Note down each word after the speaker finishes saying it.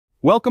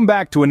Welcome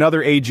back to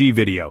another AG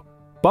video.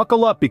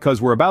 Buckle up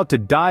because we're about to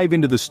dive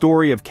into the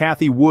story of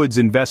Cathie Wood's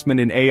investment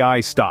in AI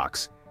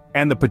stocks,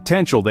 and the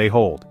potential they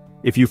hold.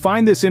 If you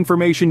find this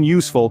information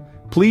useful,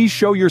 please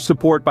show your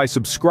support by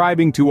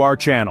subscribing to our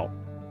channel.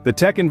 The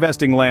tech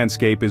investing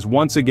landscape is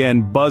once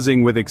again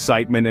buzzing with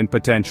excitement and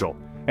potential,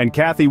 and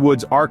Cathie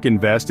Wood's ARK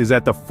Invest is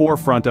at the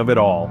forefront of it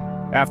all.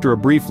 After a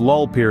brief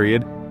lull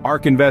period,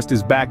 ARK Invest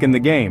is back in the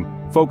game,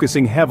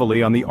 focusing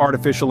heavily on the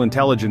artificial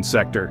intelligence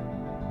sector.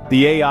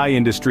 The AI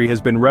industry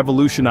has been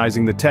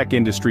revolutionizing the tech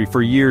industry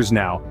for years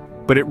now,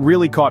 but it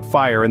really caught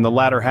fire in the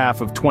latter half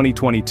of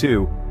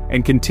 2022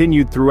 and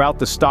continued throughout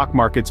the stock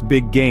market's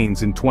big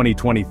gains in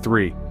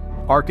 2023.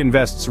 ARK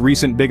Invest's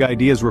recent Big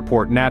Ideas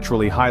report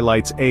naturally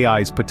highlights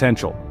AI's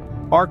potential.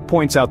 ARK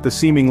points out the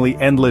seemingly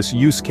endless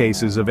use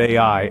cases of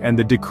AI and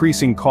the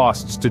decreasing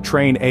costs to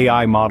train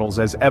AI models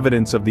as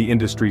evidence of the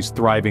industry's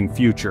thriving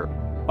future.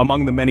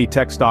 Among the many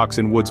tech stocks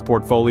in Wood's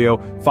portfolio,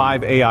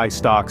 5 AI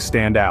stocks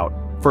stand out.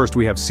 First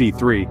we have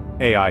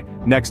C3, AI,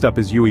 next up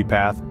is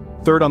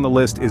UiPath, third on the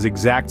list is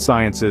Exact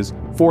Sciences,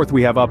 fourth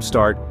we have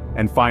Upstart,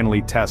 and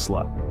finally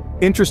Tesla.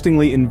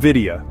 Interestingly,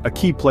 Nvidia, a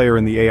key player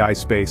in the AI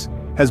space,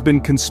 has been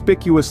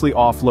conspicuously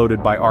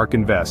offloaded by ARK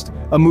Invest,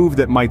 a move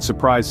that might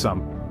surprise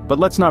some. But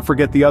let's not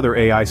forget the other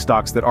AI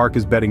stocks that ARK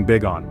is betting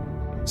big on.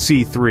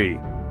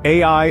 C3,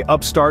 AI,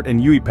 Upstart and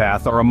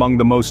UiPath are among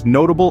the most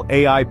notable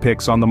AI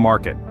picks on the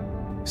market.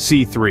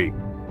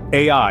 C3.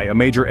 AI, a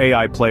major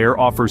AI player,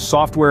 offers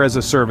software as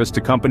a service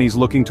to companies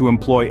looking to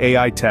employ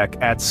AI tech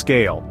at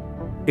scale.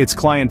 Its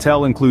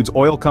clientele includes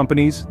oil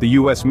companies, the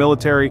US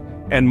military,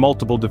 and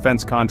multiple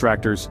defense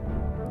contractors.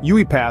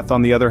 UiPath,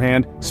 on the other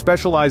hand,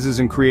 specializes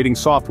in creating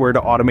software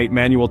to automate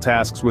manual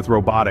tasks with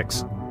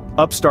robotics.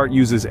 Upstart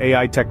uses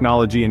AI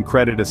technology in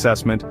credit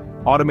assessment,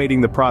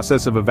 automating the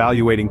process of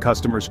evaluating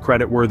customers'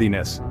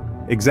 creditworthiness.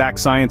 Exact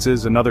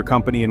Sciences, another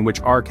company in which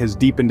ARK has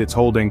deepened its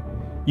holding,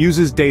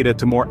 uses data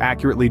to more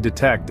accurately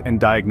detect and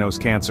diagnose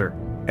cancer.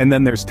 And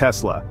then there's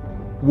Tesla.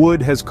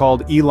 Wood has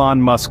called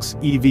Elon Musk's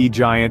EV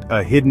giant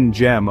a hidden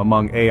gem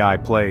among AI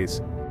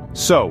plays.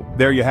 So,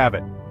 there you have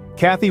it.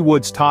 Cathie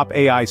Wood's top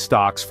AI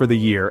stocks for the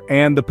year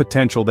and the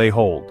potential they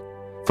hold.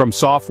 From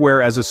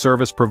software as a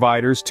service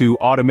providers to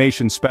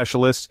automation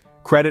specialists,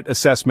 credit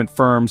assessment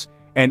firms,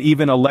 and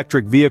even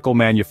electric vehicle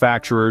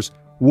manufacturers,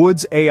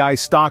 Wood's AI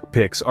stock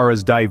picks are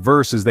as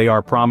diverse as they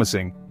are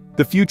promising.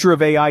 The future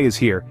of AI is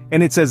here,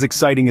 and it's as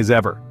exciting as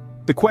ever.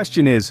 The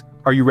question is,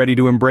 are you ready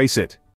to embrace it?